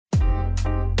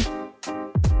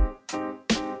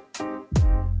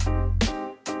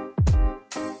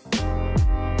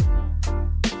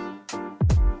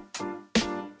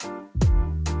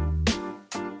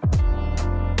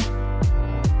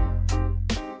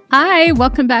Hi,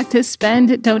 welcome back to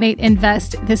Spend, Donate,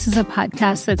 Invest. This is a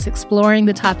podcast that's exploring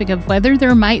the topic of whether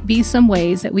there might be some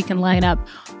ways that we can line up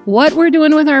what we're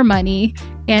doing with our money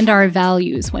and our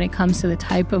values when it comes to the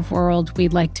type of world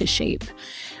we'd like to shape.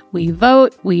 We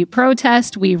vote, we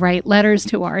protest, we write letters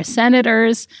to our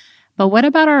senators, but what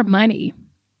about our money?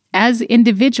 As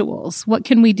individuals, what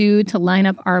can we do to line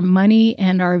up our money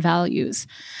and our values?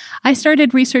 I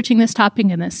started researching this topic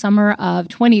in the summer of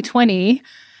 2020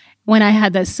 when I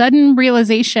had the sudden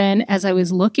realization as I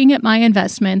was looking at my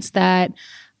investments that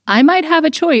I might have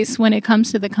a choice when it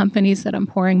comes to the companies that I'm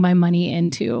pouring my money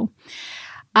into.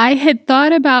 I had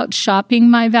thought about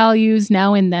shopping my values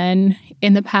now and then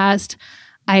in the past.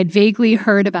 I had vaguely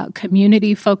heard about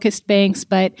community-focused banks,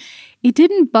 but it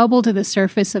didn't bubble to the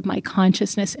surface of my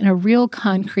consciousness in a real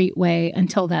concrete way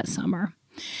until that summer.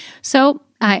 So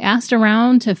I asked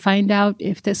around to find out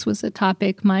if this was a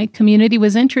topic my community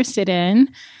was interested in.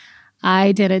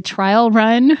 I did a trial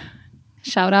run,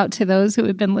 shout out to those who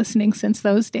have been listening since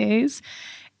those days,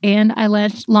 and I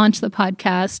launched the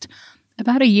podcast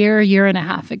about a year and a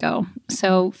half ago.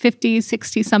 So 50,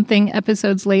 60-something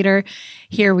episodes later,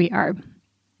 here we are.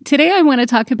 Today I want to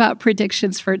talk about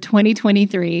predictions for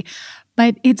 2023,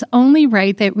 but it's only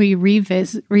right that we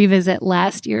revisit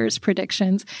last year's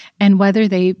predictions and whether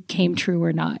they came true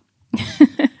or not.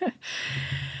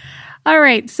 All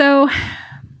right, so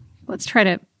let's try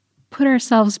to put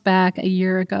ourselves back a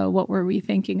year ago. What were we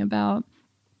thinking about?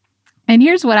 And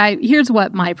here's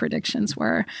what my predictions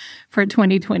were for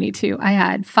 2022. I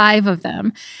had 5 of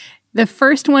them. The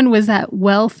first one was that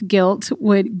wealth guilt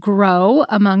would grow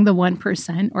among the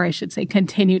 1%, or I should say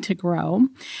continue to grow.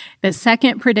 The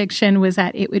second prediction was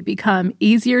that it would become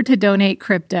easier to donate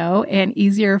crypto and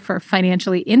easier for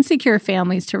financially insecure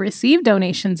families to receive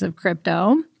donations of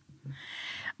crypto.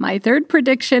 My third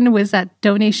prediction was that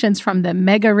donations from the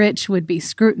mega rich would be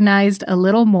scrutinized a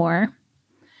little more.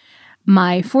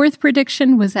 My fourth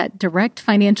prediction was that direct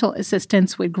financial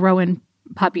assistance would grow in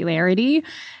popularity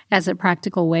as a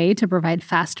practical way to provide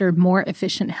faster, more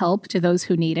efficient help to those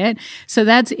who need it. So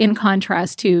that's in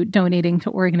contrast to donating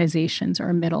to organizations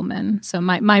or middlemen. So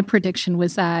my prediction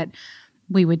was that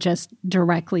we would just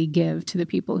directly give to the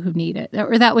people who need it,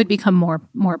 or that would become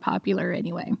more popular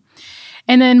anyway.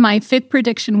 And then my fifth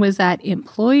prediction was that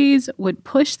employees would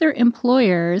push their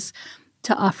employers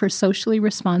to offer socially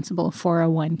responsible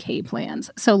 401k plans.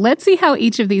 So let's see how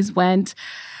each of these went.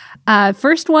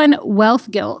 First one,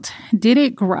 wealth guilt. Did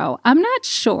it grow? I'm not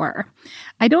sure.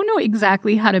 I don't know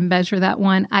exactly how to measure that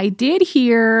one. I did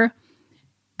hear,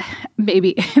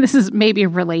 this is maybe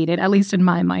related, at least in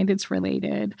my mind, it's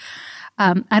related.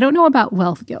 I don't know about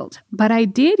wealth guilt, but I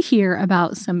did hear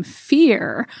about some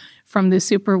fear from the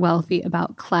super wealthy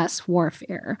about class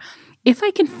warfare. If I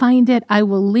can find it, I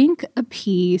will link a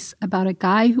piece about a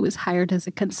guy who was hired as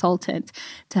a consultant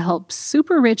to help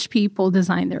super rich people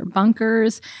design their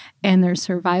bunkers and their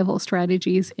survival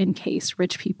strategies in case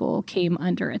rich people came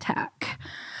under attack.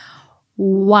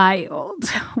 Wild.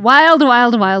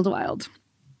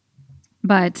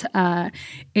 But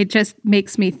it just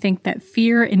makes me think that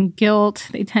fear and guilt,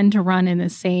 they tend to run in the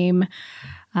same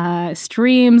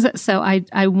streams. So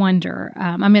I wonder,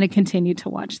 I'm going to continue to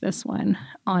watch this one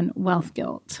on wealth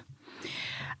guilt.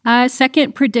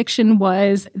 Second prediction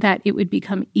was that it would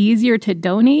become easier to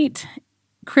donate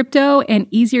crypto and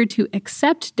easier to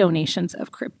accept donations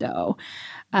of crypto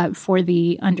for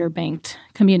the underbanked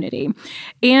community.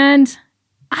 And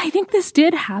I think this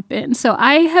did happen. So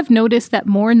I have noticed that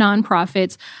more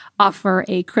nonprofits offer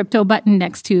a crypto button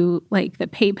next to like the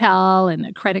PayPal and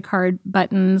the credit card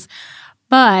buttons.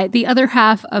 But the other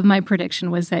half of my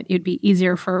prediction was that it'd be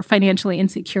easier for financially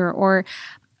insecure, or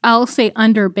I'll say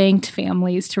underbanked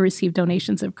families, to receive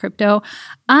donations of crypto.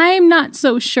 I'm not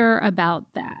so sure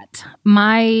about that.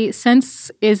 My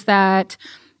sense is that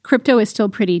crypto is still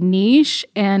pretty niche.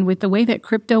 And with the way that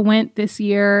crypto went this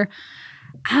year,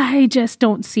 I just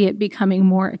don't see it becoming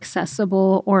more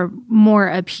accessible or more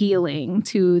appealing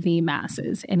to the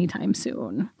masses anytime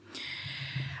soon.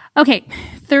 Okay,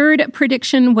 third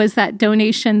prediction was that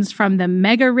donations from the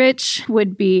mega rich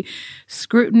would be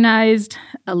scrutinized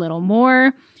a little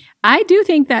more. I do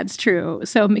think that's true.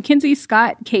 So Mackenzie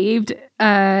Scott caved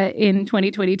in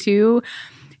 2022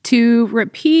 to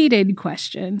repeated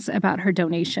questions about her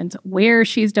donations, where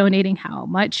she's donating, how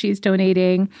much she's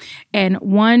donating. And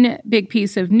one big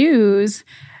piece of news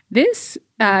this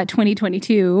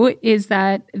 2022 is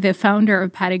that the founder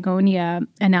of Patagonia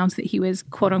announced that he was,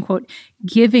 quote unquote,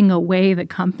 giving away the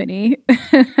company.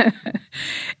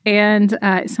 And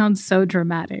it sounds so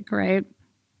dramatic, right?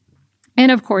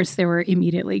 And of course, there were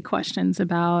immediately questions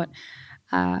about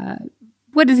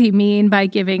what does he mean by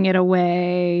giving it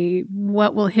away?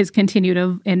 What will his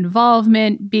continued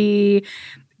involvement be?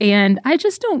 And I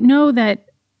just don't know that,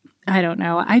 I don't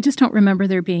know. I just don't remember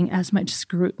there being as much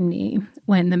scrutiny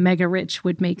when the mega rich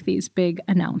would make these big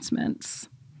announcements.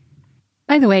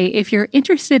 By the way, if you're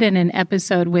interested in an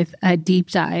episode with a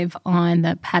deep dive on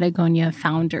the Patagonia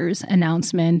founders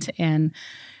announcement and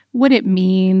what it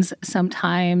means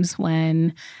sometimes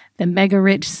when the mega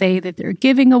rich say that they're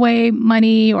giving away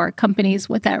money, or companies,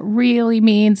 what that really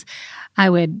means, I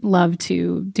would love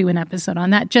to do an episode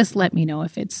on that. Just let me know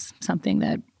if it's something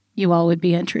that you all would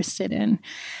be interested in.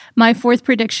 My fourth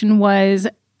prediction was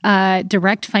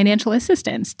direct financial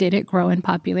assistance. Did it grow in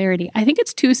popularity? I think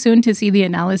it's too soon to see the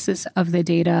analysis of the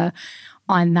data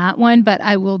on that one, but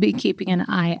I will be keeping an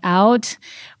eye out.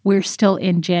 We're still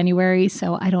in January,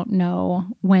 so I don't know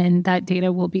when that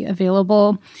data will be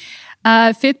available.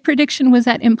 Fifth prediction was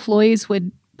that employees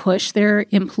would push their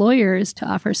employers to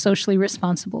offer socially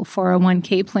responsible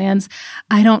 401k plans.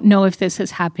 I don't know if this has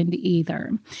happened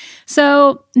either.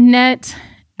 So net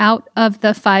out of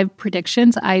the 5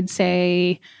 predictions, I'd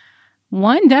say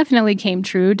 1 definitely came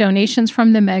true. Donations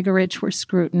from the mega rich were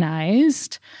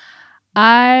scrutinized.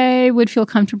 I would feel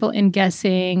comfortable in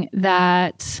guessing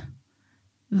that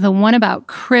the one about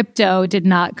crypto did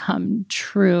not come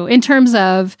true in terms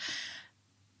of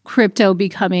crypto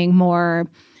becoming more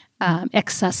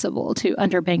accessible to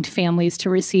underbanked families to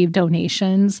receive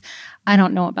donations. I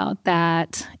don't know about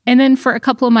that. And then for a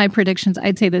couple of my predictions,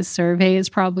 I'd say this survey is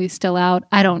probably still out.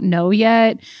 I don't know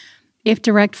yet if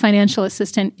direct financial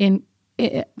assistance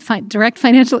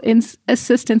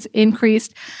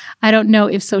increased. I don't know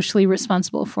if socially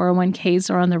responsible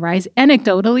 401ks are on the rise.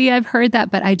 Anecdotally, I've heard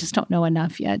that, but I just don't know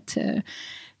enough yet to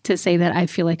say that I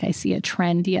feel like I see a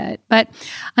trend yet. But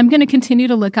I'm going to continue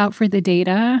to look out for the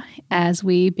data as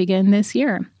we begin this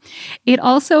year. It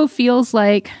also feels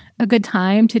like a good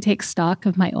time to take stock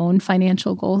of my own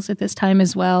financial goals at this time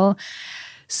as well.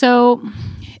 So,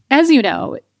 as you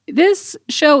know, this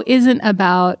show isn't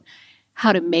about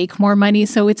how to make more money.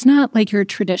 So it's not like your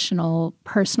traditional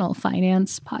personal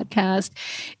finance podcast.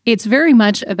 It's very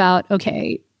much about,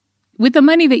 okay, with the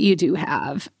money that you do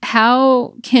have,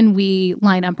 how can we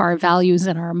line up our values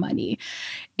and our money?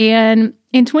 And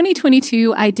in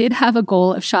 2022, I did have a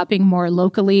goal of shopping more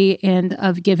locally and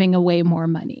of giving away more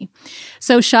money.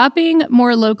 So shopping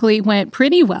more locally went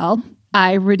pretty well.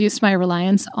 I reduced my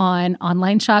reliance on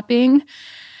online shopping.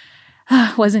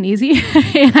 Wasn't easy,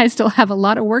 and I still have a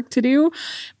lot of work to do,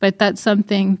 but that's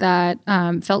something that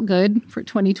felt good for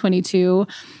 2022.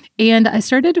 And I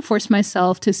started to force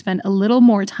myself to spend a little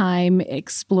more time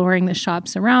exploring the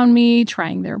shops around me,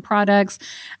 trying their products,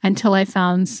 until I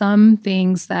found some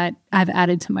things that I've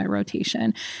added to my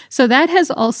rotation. So that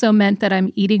has also meant that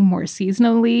I'm eating more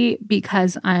seasonally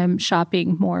because I'm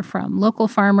shopping more from local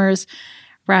farmers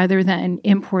rather than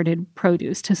imported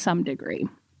produce to some degree.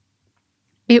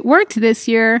 It worked this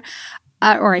year,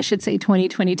 or I should say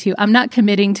 2022. I'm not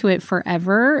committing to it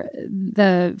forever.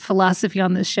 The philosophy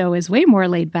on this show is way more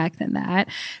laid back than that.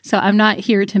 So I'm not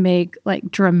here to make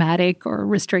like dramatic or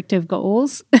restrictive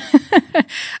goals.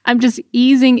 I'm just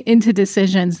easing into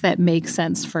decisions that make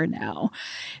sense for now.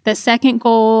 The second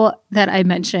goal that I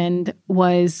mentioned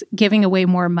was giving away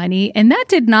more money, and that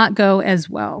did not go as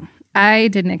well. I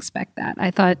didn't expect that. I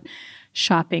thought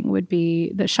shopping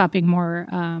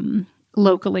more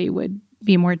locally would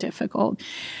be more difficult.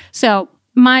 So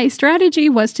my strategy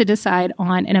was to decide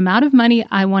on an amount of money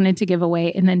I wanted to give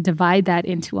away and then divide that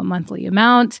into a monthly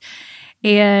amount.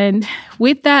 And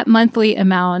with that monthly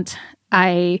amount,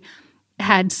 I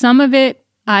had some of it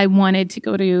I wanted to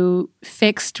go to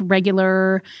fixed,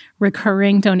 regular,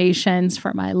 recurring donations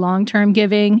for my long-term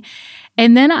giving.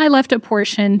 And then I left a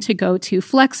portion to go to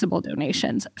flexible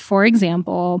donations. For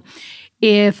example,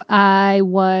 if I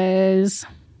was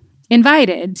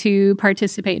invited to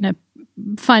participate in a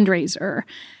fundraiser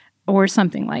or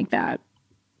something like that.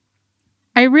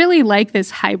 I really like this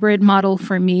hybrid model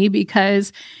for me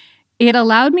because it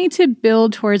allowed me to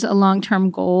build towards a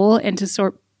long-term goal and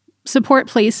to support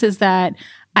places that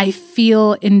I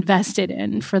feel invested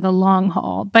in for the long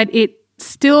haul. But it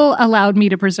still allowed me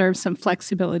to preserve some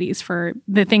flexibilities for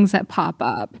the things that pop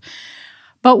up.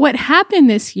 But what happened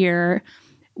this year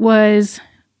was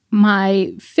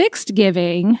my fixed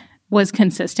giving was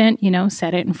consistent,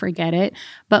 set it and forget it.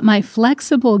 But my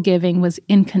flexible giving was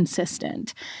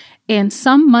inconsistent. And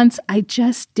some months I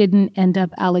just didn't end up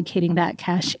allocating that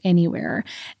cash anywhere.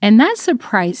 And that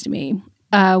surprised me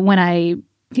when I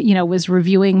was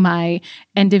reviewing my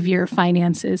end of year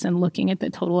finances and looking at the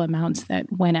total amounts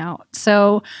that went out.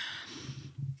 So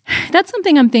that's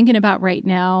something I'm thinking about right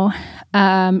now.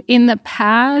 In the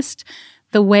past,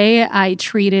 the way I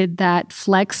treated that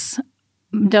flex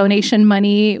donation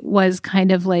money was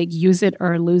kind of like use it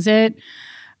or lose it.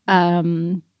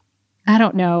 I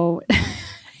don't know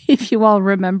if you all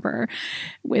remember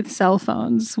with cell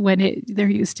phones when there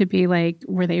used to be like,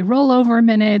 were they rollover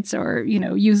minutes or,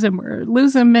 use them or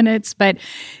lose them minutes, but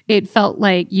it felt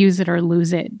like use it or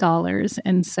lose it dollars.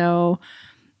 And so,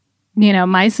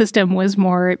 my system was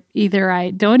more either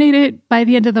I donate it by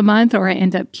the end of the month or I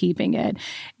end up keeping it.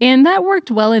 And that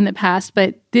worked well in the past,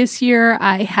 but this year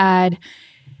I had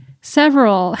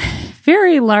several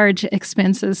very large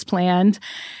expenses planned.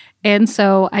 And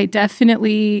so I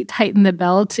definitely tightened the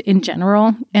belt in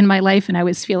general in my life, and I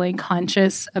was feeling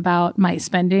conscious about my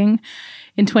spending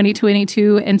in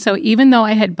 2022. And so even though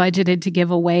I had budgeted to give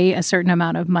away a certain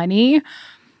amount of money,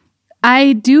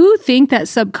 I do think that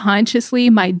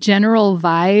subconsciously my general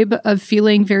vibe of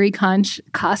feeling very cost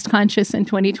conscious in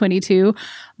 2022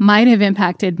 might have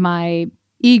impacted my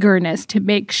eagerness to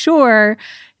make sure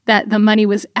that the money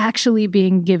was actually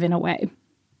being given away.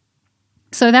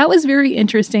 So that was very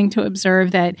interesting to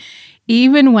observe that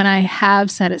even when I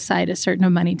have set aside a certain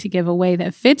amount of money to give away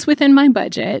that fits within my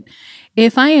budget,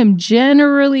 if I am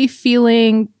generally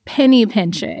feeling penny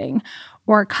pinching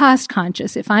or cost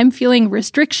conscious, if I'm feeling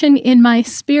restriction in my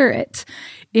spirit,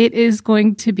 it is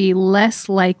going to be less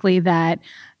likely that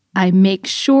I make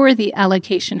sure the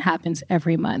allocation happens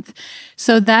every month.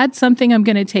 So that's something I'm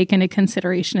going to take into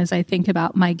consideration as I think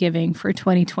about my giving for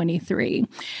 2023.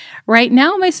 Right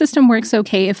now, my system works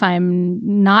okay if I'm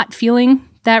not feeling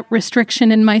that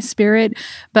restriction in my spirit,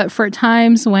 but for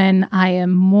times when I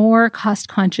am more cost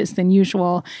conscious than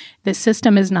usual, the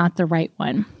system is not the right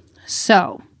one.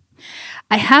 So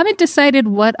I haven't decided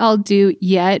what I'll do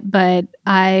yet, but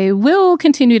I will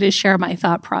continue to share my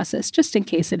thought process just in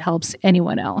case it helps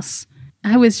anyone else.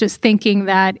 I was just thinking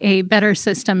that a better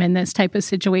system in this type of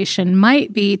situation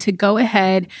might be to go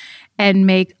ahead and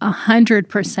make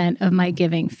 100% of my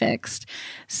giving fixed.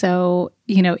 So,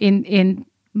 in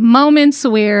moments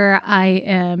where I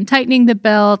am tightening the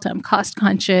belt, I'm cost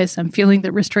conscious, I'm feeling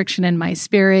the restriction in my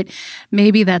spirit,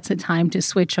 maybe that's a time to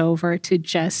switch over to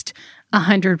just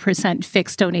 100%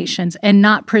 fixed donations and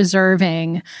not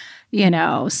preserving,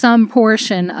 some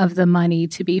portion of the money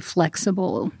to be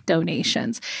flexible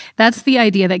donations. That's the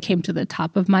idea that came to the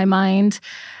top of my mind,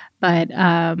 but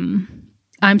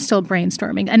I'm still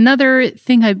brainstorming. Another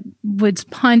thing I was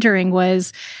pondering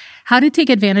was how to take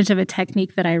advantage of a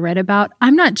technique that I read about.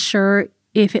 I'm not sure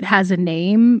if it has a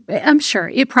name. I'm sure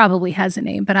it probably has a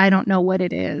name, but I don't know what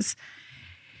it is.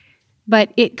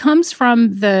 But it comes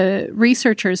from the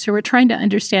researchers who were trying to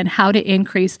understand how to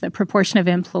increase the proportion of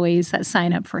employees that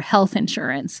sign up for health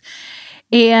insurance.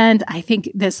 And I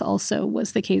think this also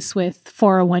was the case with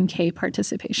 401k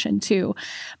participation too.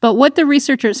 But what the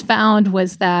researchers found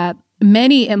was that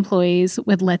many employees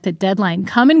would let the deadline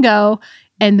come and go,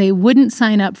 and they wouldn't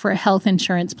sign up for a health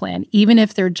insurance plan, even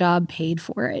if their job paid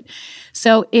for it.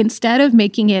 So instead of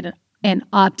making it an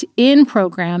opt-in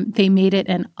program, they made it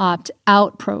an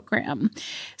opt-out program.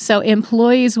 So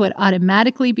employees would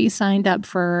automatically be signed up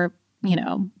for,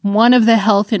 one of the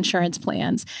health insurance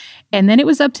plans. And then it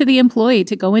was up to the employee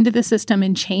to go into the system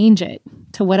and change it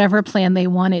to whatever plan they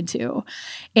wanted to.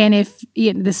 And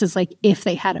this is like if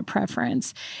they had a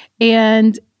preference.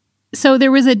 And so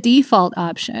there was a default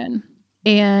option.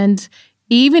 And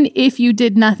even if you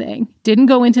did nothing, didn't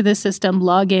go into the system,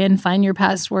 log in, find your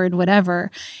password, whatever,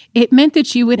 it meant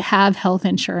that you would have health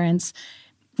insurance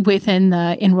within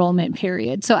the enrollment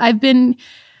period. So I've been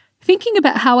thinking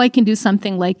about how I can do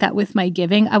something like that with my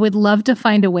giving. I would love to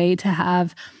find a way to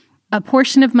have a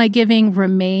portion of my giving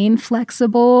remain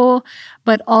flexible,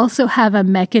 but also have a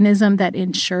mechanism that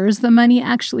ensures the money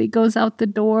actually goes out the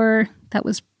door that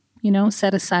was,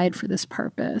 set aside for this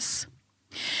purpose.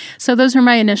 So those are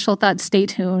my initial thoughts. Stay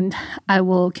tuned. I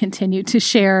will continue to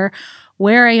share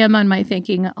where I am on my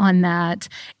thinking on that.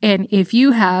 And if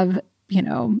you have,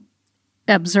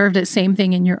 observed the same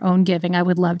thing in your own giving, I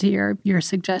would love to hear your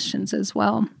suggestions as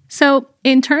well. So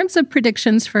in terms of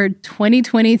predictions for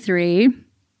 2023,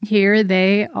 here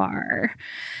they are.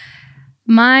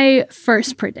 My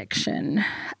first prediction.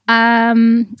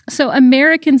 So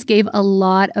Americans gave a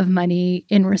lot of money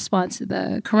in response to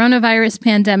the coronavirus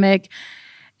pandemic.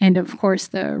 And of course,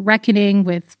 the reckoning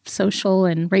with social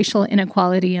and racial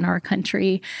inequality in our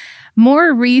country.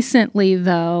 More recently,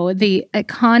 though, the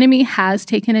economy has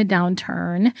taken a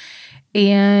downturn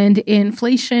and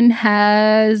inflation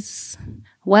has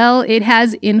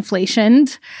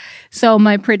inflationed. So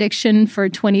my prediction for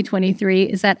 2023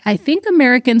 is that I think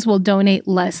Americans will donate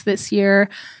less this year.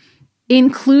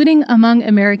 including among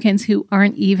Americans who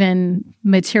aren't even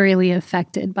materially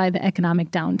affected by the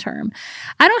economic downturn.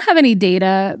 I don't have any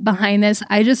data behind this.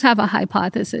 I just have a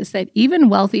hypothesis that even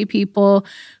wealthy people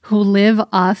who live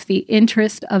off the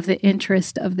interest of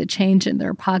the change in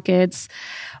their pockets,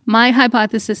 my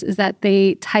hypothesis is that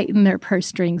they tighten their purse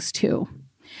strings too.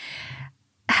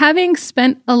 Having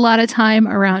spent a lot of time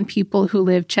around people who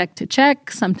live check to check,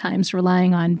 sometimes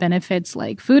relying on benefits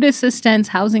like food assistance,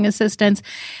 housing assistance,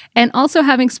 and also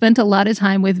having spent a lot of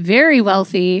time with very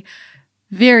wealthy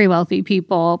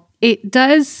people, it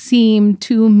does seem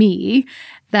to me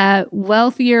that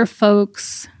wealthier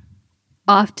folks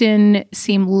often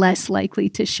seem less likely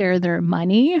to share their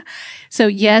money. So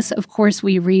yes, of course,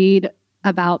 we read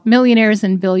about millionaires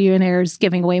and billionaires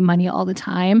giving away money all the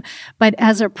time, but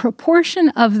as a proportion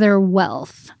of their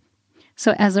wealth.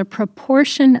 So as a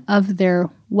proportion of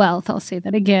their wealth, I'll say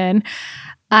that again,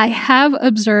 I have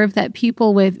observed that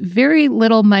people with very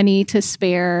little money to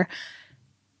spare,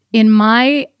 in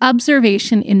my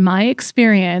observation, in my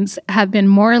experience, have been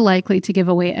more likely to give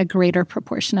away a greater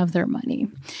proportion of their money.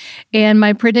 And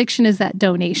my prediction is that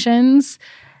donations,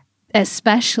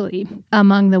 especially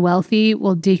among the wealthy,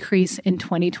 will decrease in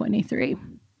 2023.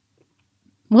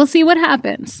 We'll see what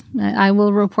happens. I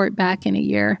will report back in a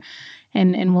year,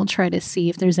 and we'll try to see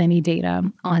if there's any data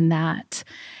on that.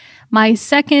 My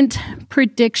second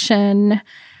prediction,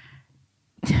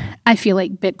 I feel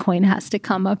like Bitcoin has to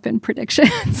come up in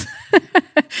predictions.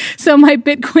 So my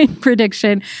Bitcoin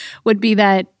prediction would be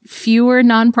that fewer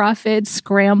nonprofits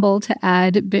scramble to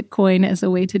add Bitcoin as a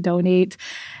way to donate.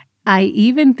 I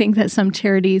even think that some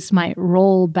charities might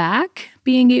roll back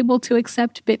being able to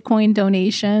accept Bitcoin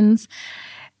donations.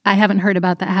 I haven't heard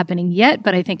about that happening yet,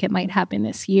 but I think it might happen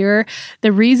this year.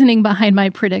 The reasoning behind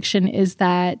my prediction is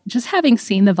that just having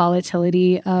seen the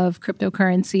volatility of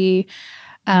cryptocurrency,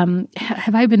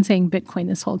 have I been saying Bitcoin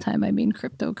this whole time? I mean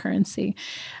cryptocurrency.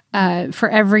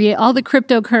 For all the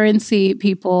cryptocurrency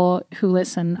people who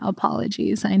listen,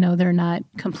 apologies. I know they're not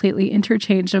completely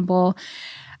interchangeable.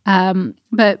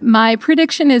 But my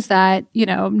prediction is that,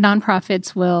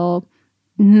 nonprofits will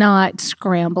not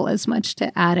scramble as much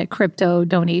to add a crypto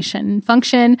donation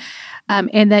function,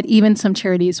 and that even some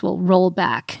charities will roll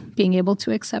back being able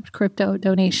to accept crypto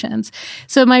donations.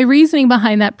 So my reasoning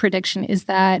behind that prediction is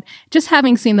that just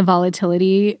having seen the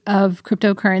volatility of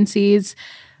cryptocurrencies,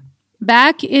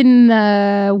 back in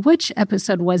which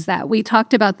episode was that? We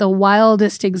talked about the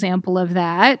wildest example of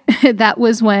that. That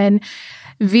was when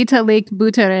Vitalik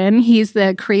Buterin, he's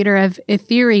the creator of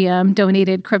Ethereum,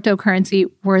 donated cryptocurrency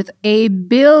worth $1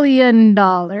 billion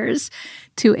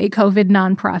to a COVID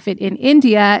nonprofit in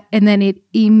India, and then it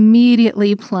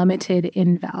immediately plummeted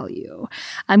in value.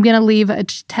 I'm going to leave a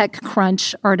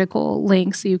TechCrunch article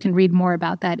link so you can read more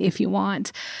about that if you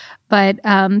want. But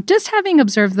just having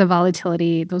observed the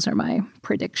volatility, those are my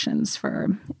predictions for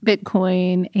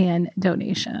Bitcoin and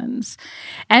donations.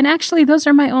 And actually, those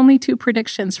are my only two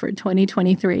predictions for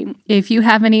 2023. If you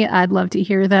have any, I'd love to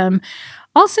hear them.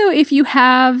 Also, if you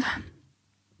have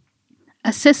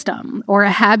a system or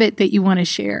a habit that you want to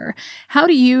share, how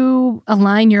do you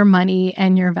align your money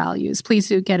and your values? Please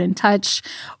do get in touch.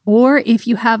 Or if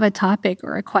you have a topic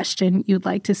or a question you'd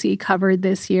like to see covered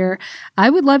this year, I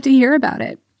would love to hear about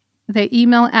it. The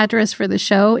email address for the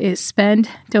show is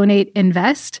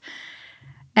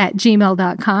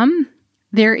spenddonateInvest@gmail.com.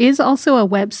 There is also a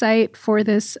website for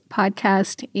this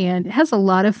podcast, and it has a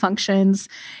lot of functions.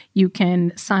 You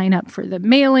can sign up for the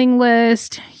mailing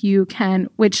list.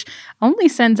 Which only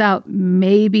sends out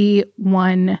maybe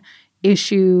one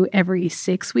issue every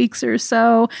 6 weeks or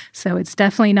so. So it's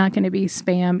definitely not going to be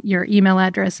spam. Your email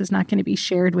address is not going to be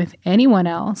shared with anyone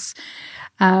else.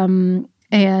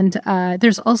 And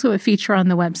there's also a feature on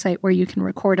the website where you can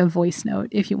record a voice note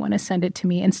if you want to send it to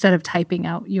me instead of typing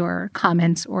out your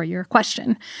comments or your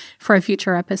question for a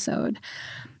future episode.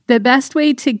 The best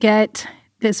way to get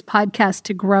this podcast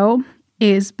to grow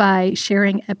is by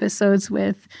sharing episodes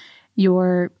with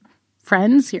your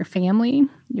friends, your family,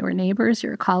 your neighbors,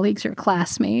 your colleagues, your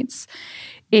classmates.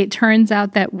 It turns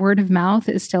out that word of mouth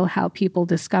is still how people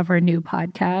discover new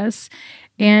podcasts.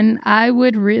 And I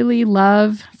would really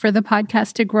love for the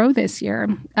podcast to grow this year.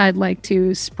 I'd like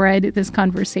to spread this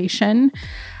conversation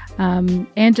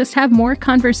and just have more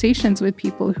conversations with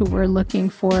people who are looking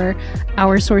for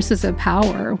our sources of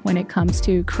power when it comes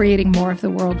to creating more of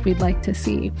the world we'd like to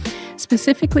see.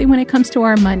 Specifically when it comes to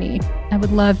our money, I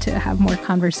would love to have more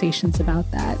conversations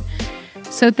about that.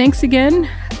 So thanks again.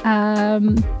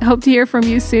 Hope to hear from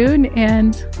you soon,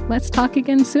 and let's talk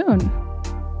again soon.